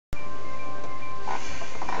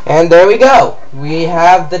And there we go. We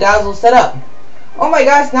have the dazzle set up. Oh my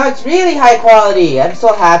gosh, now it's really high quality. I'm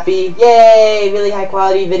so happy. Yay, really high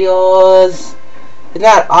quality videos. Isn't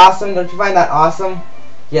that awesome? Don't you find that awesome?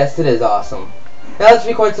 Yes, it is awesome. Now let's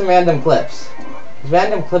record some random clips. These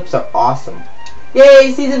random clips are awesome.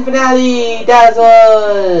 Yay, season finale,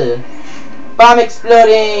 dazzle. Bomb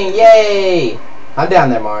exploding, yay. I'm down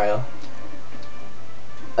there, Mario.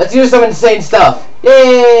 Let's do some insane stuff.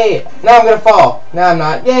 Yay! Now I'm gonna fall. No, I'm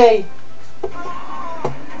not. Yay!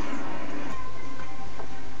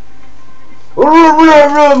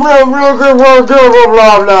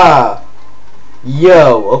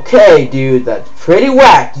 Yo, okay, dude, that's pretty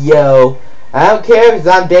whack, yo. I don't care because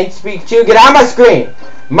I'm Dank Pikachu. Get out of my screen!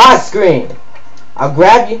 My screen! I'll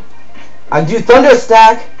grab you. I'll do Thunder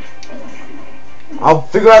Stack. I'll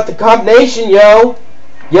figure out the combination, yo.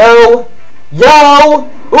 Yo! Yo!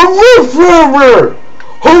 Waldy!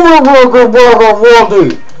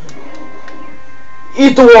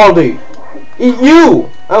 Eat the Waldy! Eat you!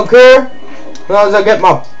 I don't care. As long as I get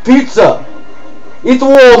my pizza. Eat the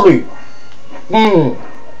Waldy!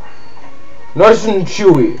 Nice and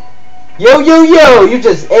chewy. Yo, yo, yo! You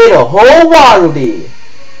just ate a whole Waldy!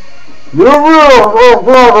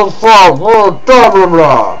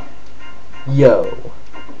 Yo.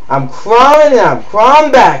 I'm crawling and I'm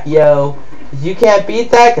crawling back, yo. You can't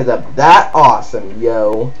beat that because I'm that awesome,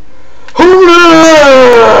 yo.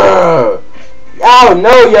 Oh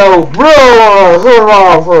no, yo.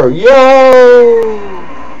 Yo.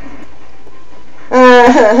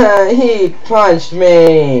 He punched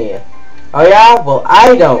me. Oh yeah? Well,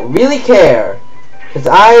 I don't really care. Because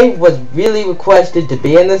I was really requested to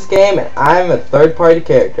be in this game and I'm a third-party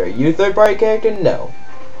character. Are you a third-party character? No.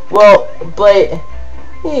 Well, but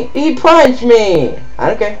he punched me. I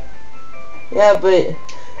don't care. Yeah, but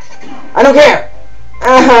I don't care.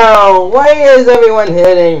 Ow! Why is everyone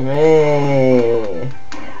hitting me?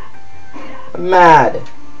 I'm mad.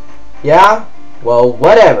 Yeah? Well,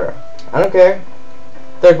 whatever. I don't care.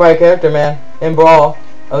 Third-party character, man. In Brawl.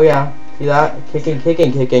 Oh yeah. See that?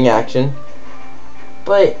 Kicking action.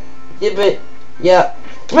 But yeah.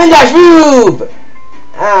 Spin dash move!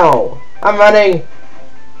 Ow! I'm running.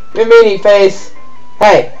 Your meanie face.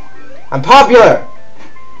 Hey, I'm popular.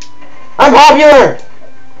 I'm popular.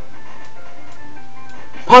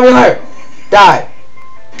 Popular. Die.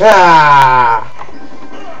 Ah.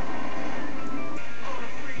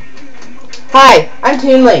 Hi, I'm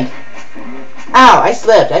Toon Link. Ow, I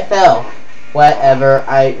slipped. I fell. Whatever.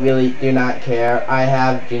 I really do not care. I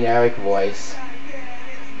have generic voice.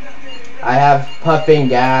 I have puffing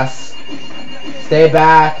gas. Stay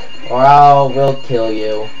back or I will kill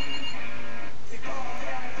you.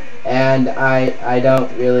 And I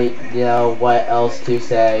don't really know what else to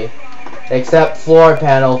say. Except floor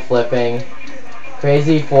panel flipping.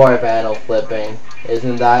 Crazy floor panel flipping.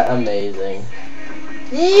 Isn't that amazing?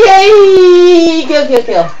 Yay!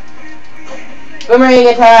 Kill. Boomerang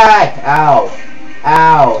attack! Ow.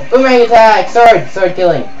 Ow. Boomerang attack! Sword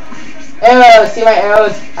killing. Arrows! See my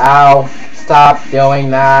arrows? Ow. Stop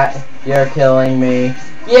doing that. You're killing me.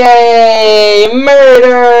 Yay!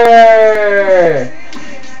 Murder!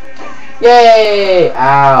 Yay!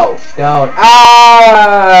 Ow. Don't.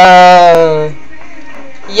 Ah!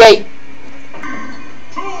 Yay!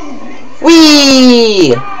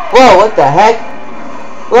 Whee! Whoa, what the heck?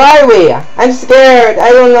 Where are we? I'm scared.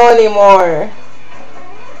 I don't know anymore.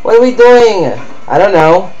 What are we doing? I don't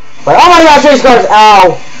know. But oh my gosh, race cars!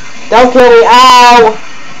 Ow! Don't kill me! Ow!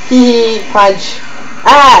 Hee hee! Punch!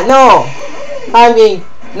 Ah! No! I'm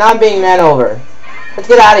being ran over. Let's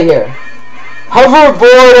get out of here.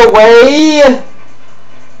 Hoverboard away!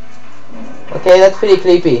 Okay, that's pretty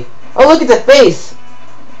creepy. Oh, look, it's a face!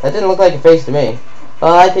 That didn't look like a face to me.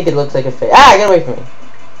 Well, I think it looks like a face. Ah, get away from me.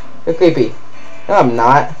 You're creepy. No, I'm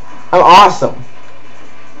not. I'm awesome.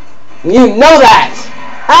 You know that!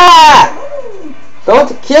 Ah!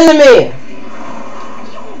 Don't kill me!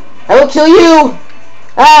 I will kill you!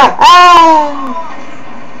 Ah! Ah!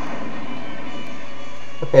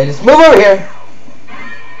 Okay, just move over here.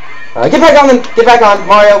 Get back on,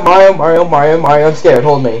 Mario, I'm scared,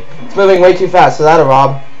 hold me. It's moving way too fast, so that'll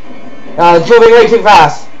rob. It's moving way too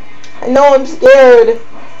fast. I know, I'm scared.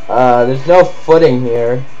 There's no footing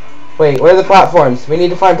here. Wait, where are the platforms? We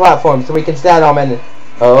need to find platforms so we can stand on them.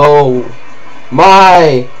 Oh,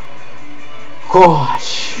 my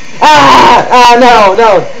gosh. Ah! Ah, no.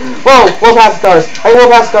 Whoa, we'll pass the cars. I can go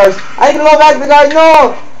past cars. I can go back the cars,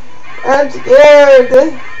 no! I'm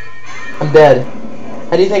scared. I'm dead.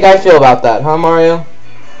 How do you think I feel about that, huh, Mario?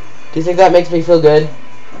 Do you think that makes me feel good?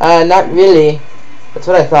 Not really. That's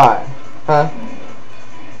what I thought. Huh?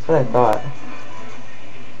 That's what I thought.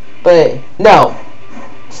 But no.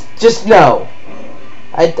 Just no.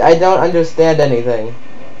 I don't understand anything.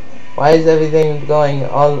 Why is everything going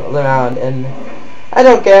all around and I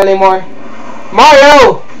don't care anymore.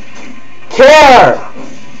 Mario! Care!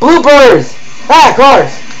 Bloopers! Ah,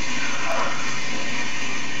 cars!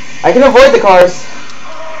 I can avoid the cars.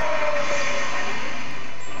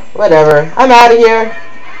 Whatever. I'm out of here.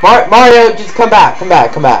 Mario, just come back. Come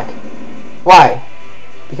back. Come back. Why?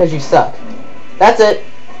 Because you suck. That's it.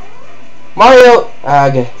 Mario.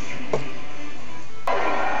 Okay.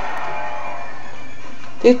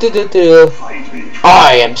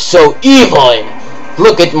 I am so evil.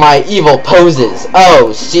 Look at my evil poses.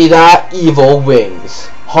 Oh, see that? Evil wings.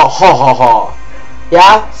 Ha ha ha ha.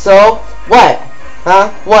 Yeah? So? What?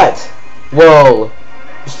 Huh? What? Whoa.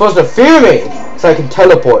 You're supposed to fear me so I can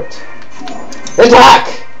teleport.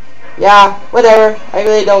 Attack! Yeah, whatever. I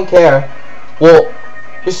really don't care. Well,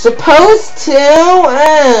 you're supposed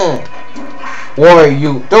to. Warrior,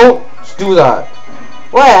 you don't do that.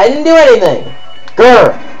 What? I didn't do anything.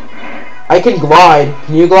 Grr. I can glide.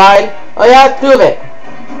 Can you glide? Oh yeah, prove it.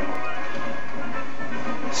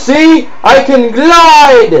 See? I can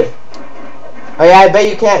glide! Oh yeah, I bet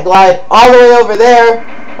you can't glide all the way over there.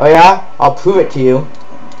 Oh yeah? I'll prove it to you.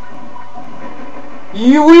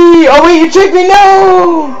 Wee! Oh wait, you tricked me!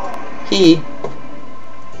 No!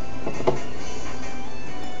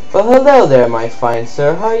 Well, hello there, my fine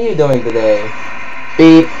sir. How are you doing today?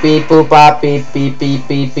 Beep, beep, boop, bop, beep, beep, beep,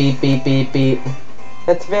 beep, beep, beep, beep, beep.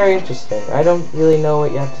 That's very interesting. I don't really know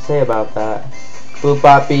what you have to say about that. Boop,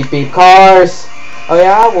 bop, beep, beep. Cars! Oh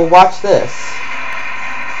yeah? Well, watch this.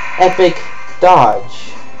 Epic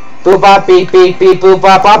dodge. Boop, bop, beep, beep, beep, boop,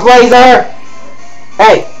 bop, bop, laser!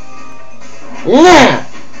 Hey! Nah!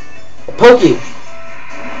 Poke you.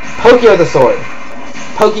 Poke you with a sword.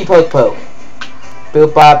 Pokey, poke, poke.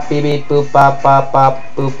 Boop, bop, beep, beep, boop, bop, bop, bop,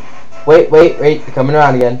 boop. Wait, wait, wait. You're coming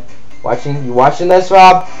around again. You watching this,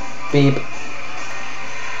 Rob? Beep.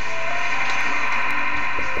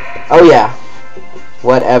 Oh yeah.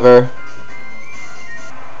 Whatever.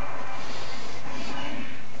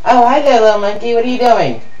 Oh, hi there, little monkey. What are you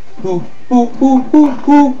doing?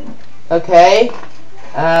 Okay.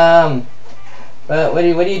 But what are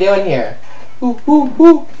you doing here?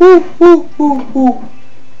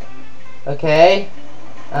 Okay.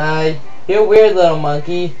 You're weird, little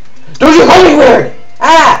monkey. Don't you call me weird!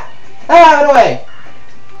 Ah! Ah, run away!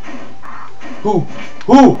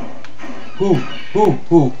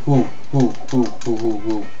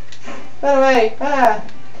 Run away! Ah!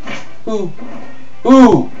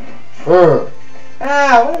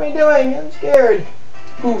 Ah, what am I doing? I'm scared.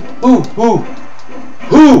 I'm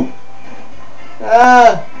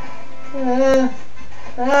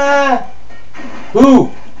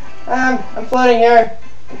floating here.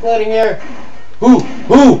 I'm floating here.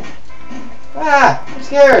 Ah, I'm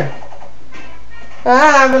scared.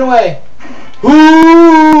 Ah, I'm away.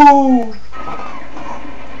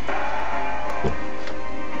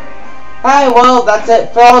 Alright, well, that's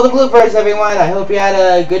it for all the bloopers, everyone. I hope you had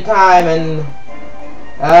a good time and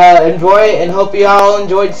hope you all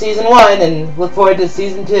enjoyed Season 1 and look forward to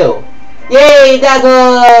Season 2. Yay,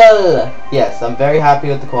 dazzle! Yes, I'm very happy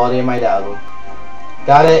with the quality of my dazzle.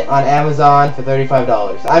 Got it on Amazon for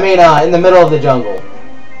 $35. I mean, in the middle of the jungle.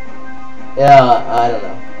 Yeah, I don't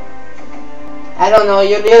know. I don't know,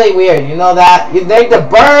 you're really weird, you know that? You'd like to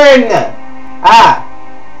burn! Ah!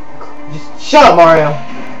 Just shut up, Mario.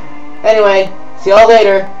 Anyway, see y'all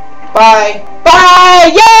later. Bye.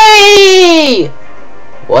 Bye! Yay!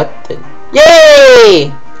 What the?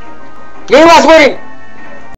 Yay! Yay last word!